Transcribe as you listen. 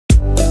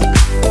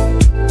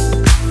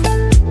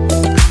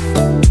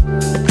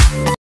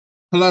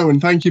Hello,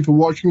 and thank you for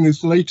watching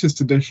this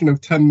latest edition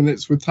of 10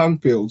 Minutes with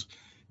Tanfield,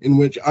 in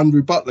which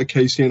Andrew Butler,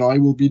 Casey, and I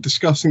will be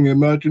discussing the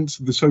emergence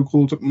of the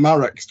so-called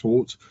Marex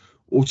Tort,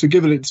 or to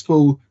give it its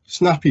full,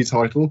 snappy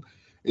title,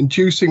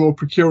 inducing or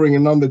procuring a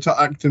number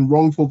to act in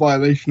wrongful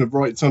violation of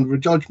rights under a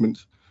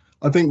judgment.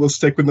 I think we'll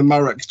stick with the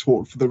Marex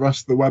Tort for the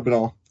rest of the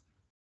webinar.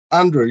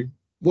 Andrew,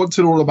 what's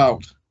it all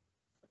about?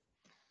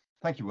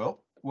 Thank you,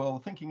 Will. Well,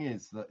 the thinking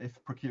is that if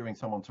procuring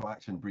someone to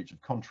act in breach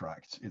of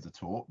contract is a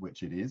tort,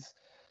 which it is,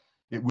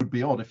 it would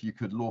be odd if you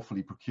could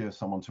lawfully procure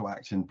someone to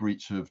act in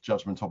breach of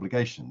judgment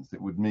obligations.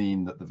 It would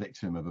mean that the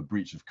victim of a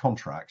breach of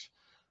contract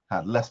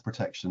had less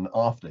protection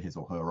after his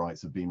or her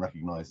rights have been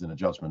recognised in a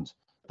judgment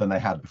than they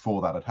had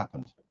before that had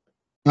happened.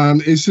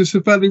 And is this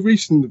a fairly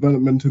recent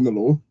development in the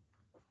law?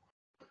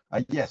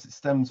 Yes, it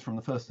stems from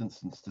the first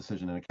instance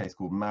decision in a case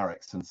called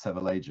Marex and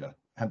Sevelager,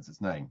 hence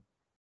its name.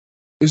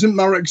 Isn't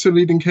Marex a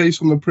leading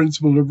case on the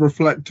principle of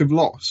reflective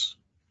loss?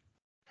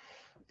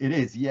 It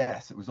is,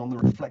 yes. It was on the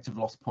reflective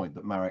loss point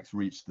that Marex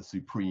reached the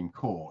Supreme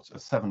Court, a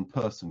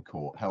 7-person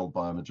court held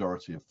by a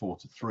majority of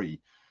 4-3,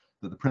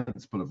 that the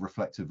principle of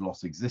reflective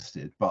loss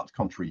existed, but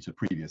contrary to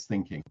previous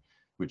thinking,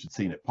 which had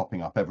seen it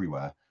popping up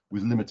everywhere,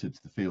 was limited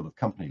to the field of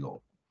company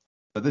law.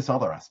 But this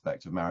other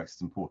aspect of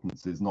Marex's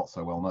importance is not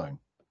so well known.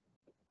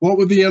 What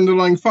were the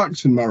underlying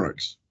facts in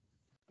Marex?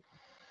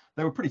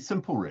 They were pretty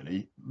simple,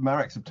 really.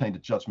 Marex obtained a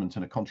judgment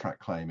in a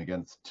contract claim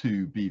against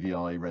 2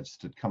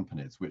 BVI-registered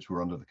companies, which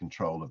were under the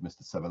control of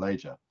Mr.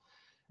 Sevelager.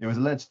 It was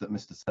alleged that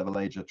Mr.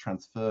 Sevelager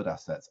transferred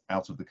assets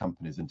out of the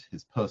companies into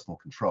his personal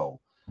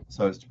control,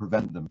 so as to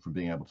prevent them from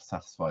being able to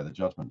satisfy the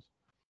judgment.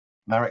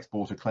 Marex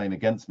brought a claim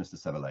against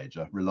Mr.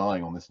 Sevelager,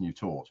 relying on this new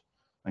tort,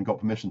 and got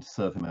permission to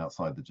serve him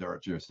outside the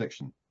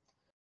jurisdiction.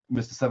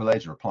 Mr.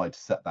 Sevelager applied to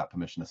set that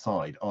permission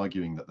aside,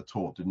 arguing that the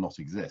tort did not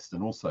exist,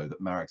 and also that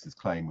Marex's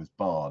claim was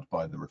barred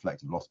by the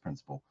reflective loss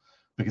principle,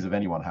 because if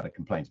anyone had a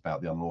complaint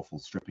about the unlawful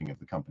stripping of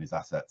the company's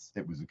assets,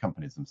 it was the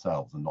companies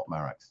themselves and not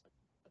Marex.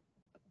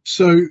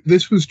 So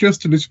this was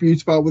just a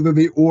dispute about whether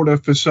the order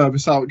for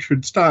service out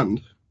should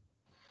stand?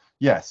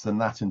 Yes,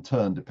 and that in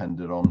turn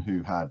depended on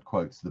who had,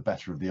 quotes, the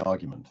better of the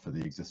argument for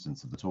the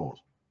existence of the tort.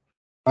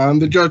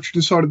 And the judge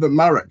decided that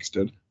Marex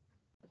did?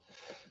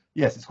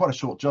 Yes, it's quite a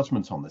short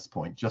judgment on this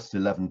point, just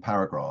 11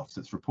 paragraphs.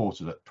 It's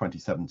reported at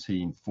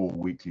 2017 4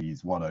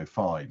 Weeklies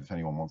 105, if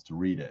anyone wants to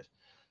read it.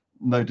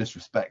 No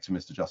disrespect to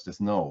Mr.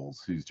 Justice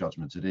Knowles, whose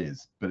judgment it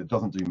is, but it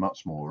doesn't do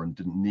much more and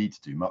didn't need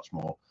to do much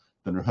more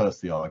than rehearse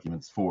the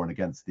arguments for and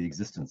against the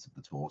existence of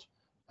the tort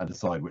and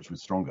decide which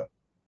was stronger.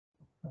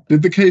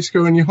 Did the case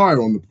go any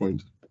higher on the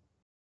point?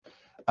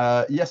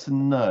 Yes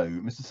and no.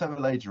 Mr.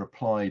 Sevelager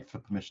applied for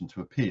permission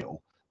to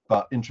appeal,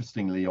 but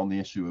interestingly, on the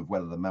issue of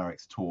whether the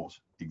Marex tort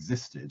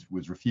existed,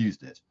 was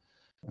refused it.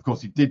 Of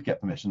course, he did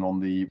get permission on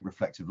the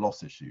reflective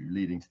loss issue,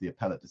 leading to the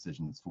appellate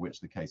decisions for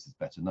which the case is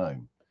better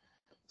known.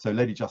 So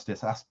Lady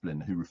Justice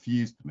Asplin, who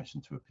refused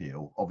permission to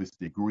appeal,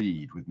 obviously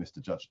agreed with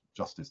Mr.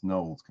 Justice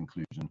Knowles'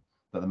 conclusion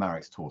that the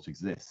Marex tort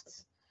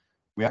exists.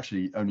 We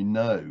actually only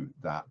know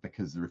that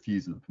because the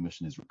refusal of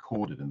permission is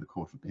recorded in the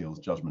Court of Appeal's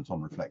judgment on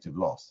reflective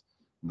loss,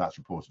 and that's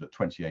reported at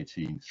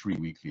 2018 3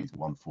 Weeklies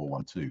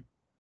 1412.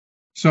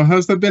 So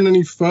has there been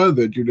any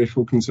further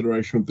judicial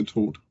consideration of the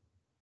tort?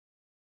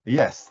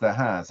 Yes, there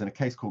has. In a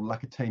case called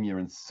Lacatania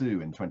and Sue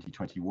in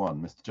 2021,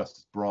 Mr.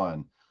 Justice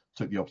Bryan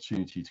took the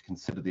opportunity to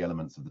consider the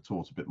elements of the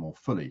tort a bit more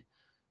fully.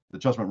 The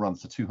judgment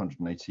runs to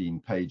 218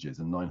 pages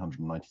and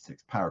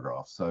 996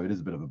 paragraphs, so it is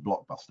a bit of a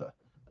blockbuster,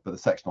 but the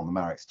section on the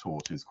Marex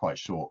tort is quite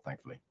short,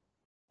 thankfully.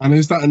 And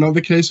is that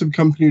another case of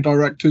company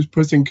directors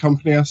putting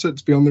company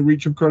assets beyond the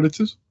reach of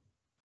creditors?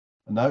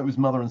 No, it was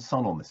mother and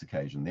son on this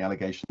occasion. The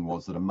allegation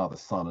was that a mother,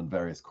 son, and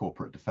various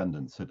corporate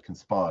defendants had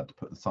conspired to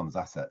put the son's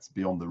assets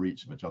beyond the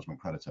reach of a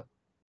judgment creditor.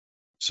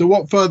 So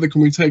what further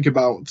can we take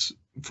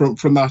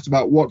from that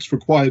about what's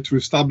required to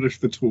establish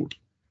the tort?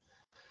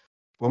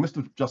 Well,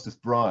 Mr. Justice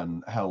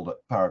Bryan held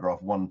at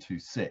paragraph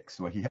 126,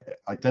 where he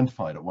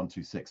identified at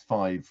 126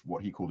 5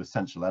 what he called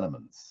essential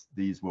elements.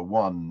 These were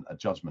 1, a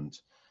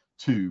judgment;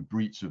 2,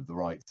 breach of the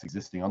rights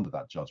existing under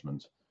that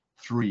judgment;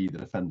 3, the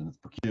defendant's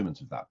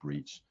procurement of that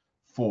breach;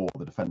 4,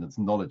 the defendant's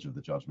knowledge of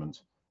the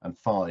judgment; and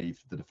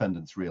 5, the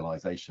defendant's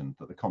realization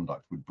that the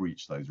conduct would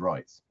breach those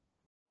rights.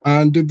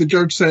 And did the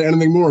judge say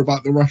anything more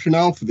about the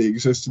rationale for the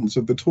existence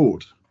of the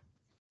tort?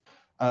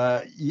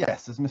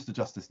 Yes, as Mr.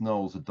 Justice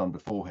Knowles had done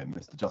before him,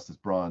 Mr. Justice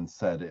Bryan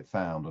said it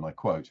found, and I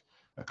quote,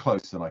 a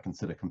close and I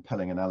consider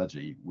compelling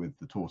analogy with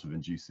the tort of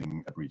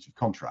inducing a breach of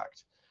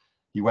contract.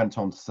 He went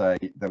on to say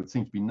there would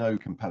seem to be no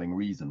compelling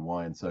reason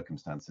why, in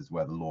circumstances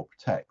where the law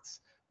protects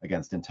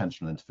against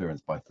intentional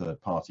interference by third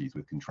parties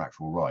with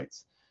contractual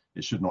rights,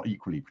 it should not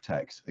equally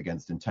protect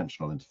against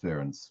intentional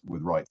interference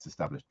with rights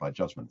established by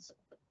judgments.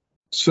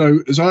 So,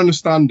 as I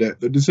understand it,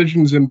 the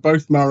decisions in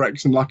both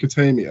Marex and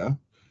Lacatania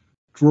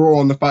draw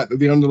on the fact that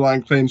the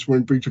underlying claims were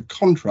in breach of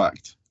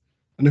contract,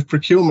 and if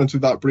procurement of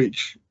that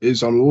breach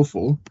is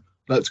unlawful,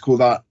 let's call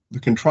that the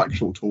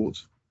contractual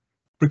tort,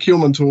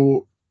 procurement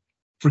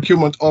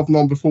of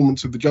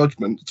non-performance of the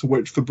judgment to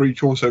which the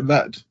breach also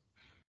led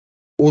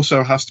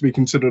also has to be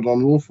considered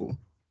unlawful.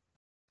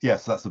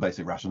 Yes, that's the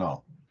basic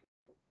rationale.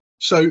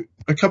 So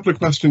a couple of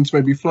questions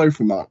maybe flow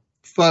from that.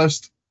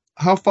 First,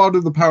 how far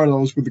do the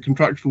parallels with the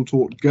contractual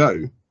tort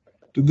go?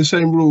 Do the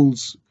same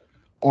rules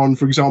on,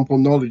 for example,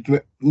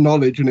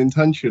 knowledge and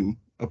intention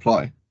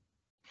apply?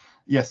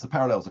 Yes, the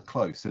parallels are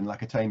close. In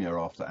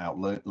Lackatamia, after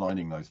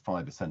outlining those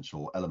 5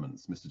 essential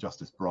elements, Mr.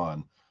 Justice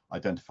Bryan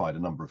identified a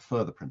number of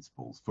further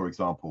principles. For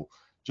example,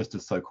 just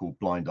as so-called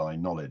blind eye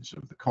knowledge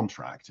of the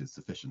contract is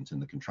sufficient in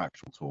the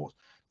contractual tort,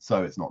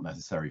 so it's not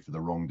necessary for the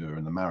wrongdoer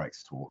in the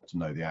Marex tort to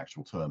know the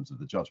actual terms of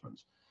the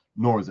judgment,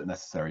 nor is it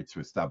necessary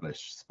to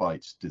establish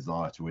spite,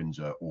 desire to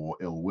injure, or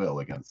ill will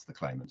against the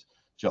claimant,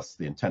 just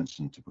the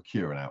intention to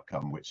procure an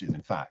outcome which is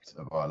in fact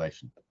a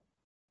violation.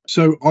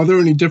 So are there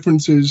any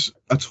differences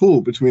at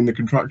all between the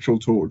contractual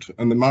tort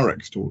and the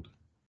Marex tort?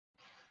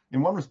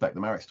 In one respect, the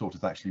Marex tort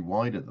is actually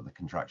wider than the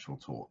contractual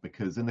tort,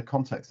 because in the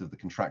context of the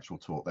contractual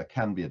tort, there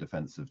can be a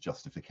defence of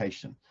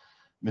justification.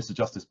 Mr.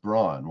 Justice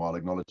Bryan, while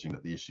acknowledging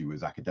that the issue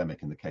was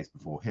academic in the case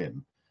before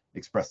him,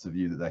 expressed the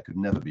view that there could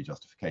never be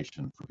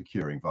justification for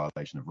procuring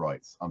violation of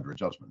rights under a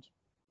judgment.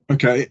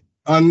 Okay,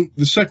 and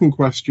the second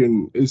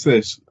question is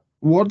this.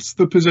 What's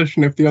the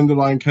position if the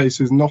underlying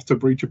case is not a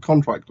breach of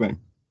contract claim?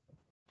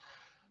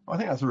 I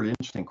think that's a really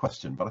interesting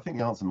question, but I think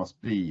the answer must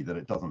be that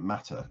it doesn't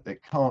matter.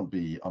 It can't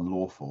be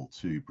unlawful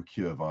to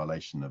procure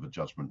violation of a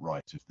judgment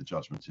right if the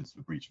judgment is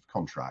for breach of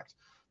contract,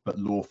 but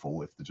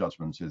lawful if the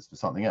judgment is for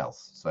something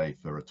else, say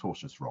for a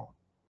tortious wrong.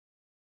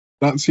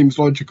 That seems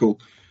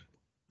logical.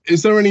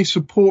 Is there any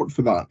support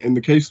for that in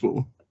the case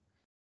law?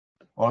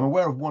 Well, I'm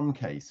aware of one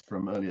case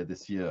from earlier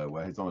this year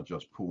where His Honour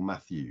Judge Paul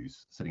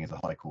Matthews, sitting as a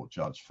High Court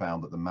judge,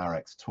 found that the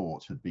Marex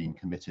tort had been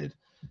committed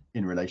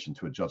in relation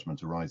to a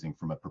judgment arising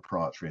from a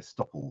proprietary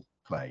estoppel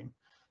claim.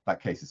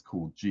 That case is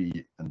called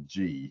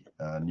G&G,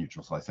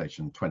 Neutral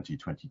Citation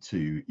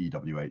 2022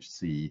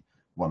 EWHC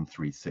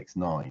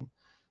 1369.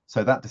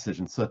 So that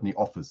decision certainly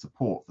offers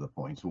support for the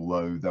point,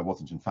 although there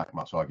wasn't in fact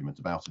much argument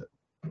about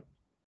it.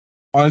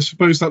 I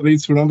suppose that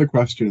leads to another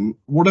question.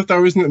 What if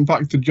there isn't in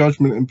fact a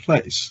judgment in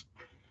place?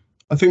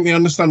 I think the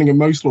understanding of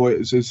most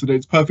lawyers is that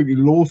it's perfectly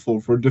lawful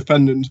for a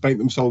defendant to make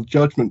themselves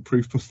judgment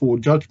proof before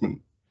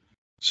judgment.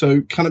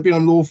 So can it be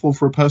unlawful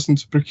for a person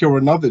to procure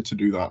another to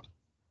do that?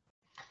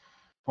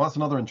 Well, that's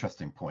another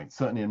interesting point.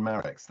 Certainly in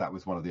Marex, that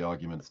was one of the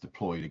arguments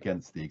deployed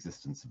against the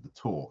existence of the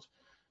tort.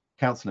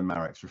 Counsel in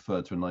Marex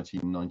referred to a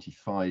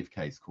 1995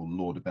 case called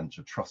Law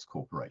Debenture Trust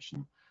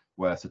Corporation,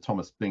 where Sir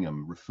Thomas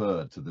Bingham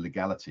referred to the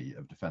legality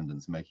of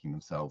defendants making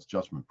themselves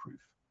judgment proof.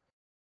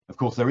 Of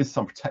course, there is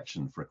some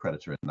protection for a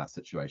creditor in that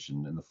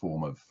situation in the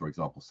form of, for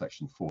example,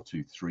 Section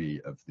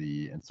 423 of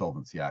the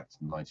Insolvency Act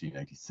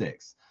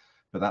 1986,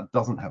 but that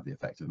doesn't have the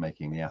effect of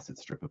making the asset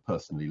stripper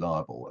personally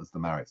liable, as the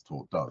Marex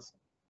tort does.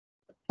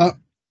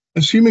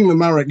 Assuming the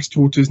Marex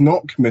tort is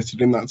not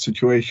committed in that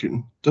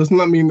situation, doesn't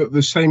that mean that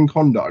the same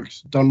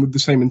conduct, done with the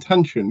same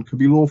intention, could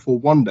be lawful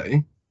one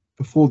day,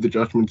 before the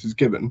judgment is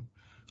given,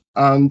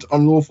 and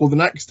unlawful the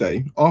next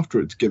day, after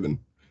it's given?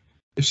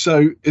 If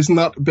so, isn't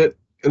that a bit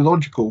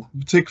illogical,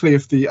 particularly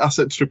if the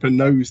asset stripper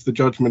knows the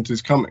judgment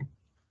is coming?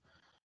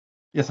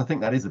 Yes, I think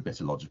that is a bit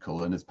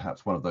illogical and is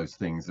perhaps one of those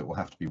things that will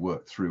have to be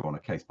worked through on a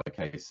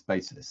case-by-case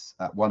basis.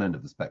 At one end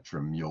of the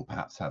spectrum, you'll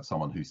perhaps have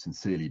someone who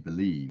sincerely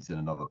believes in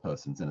another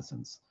person's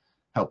innocence,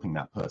 helping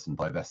that person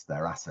divest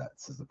their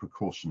assets as a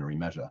precautionary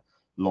measure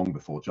long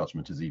before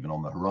judgment is even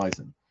on the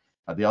horizon.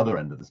 At the other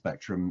end of the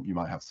spectrum, you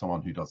might have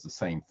someone who does the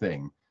same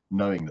thing,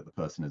 knowing that the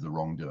person is a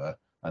wrongdoer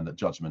and that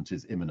judgment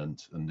is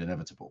imminent and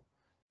inevitable.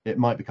 It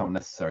might become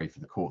necessary for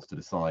the courts to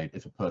decide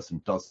if a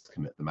person does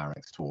commit the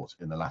Marex tort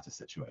in the latter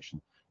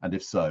situation, and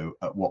if so,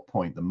 at what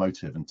point the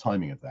motive and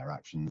timing of their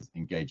actions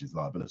engages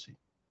liability.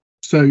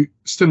 So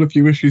still a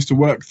few issues to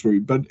work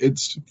through, but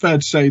it's fair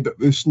to say that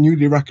this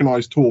newly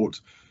recognised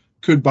tort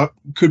could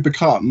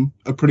become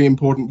a pretty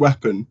important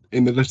weapon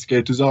in the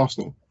litigator's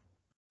arsenal.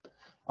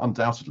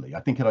 Undoubtedly, I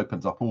think it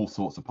opens up all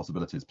sorts of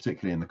possibilities,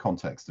 particularly in the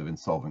context of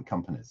insolvent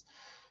companies.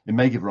 It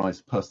may give rise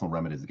to personal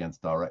remedies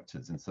against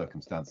directors in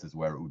circumstances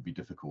where it would be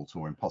difficult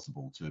or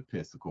impossible to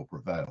pierce the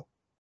corporate veil.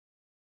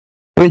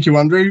 Thank you,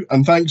 Andrew,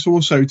 and thanks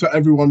also to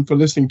everyone for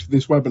listening to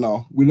this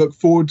webinar. We look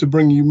forward to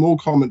bringing you more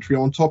commentary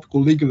on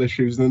topical legal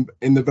issues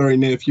in the very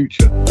near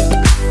future.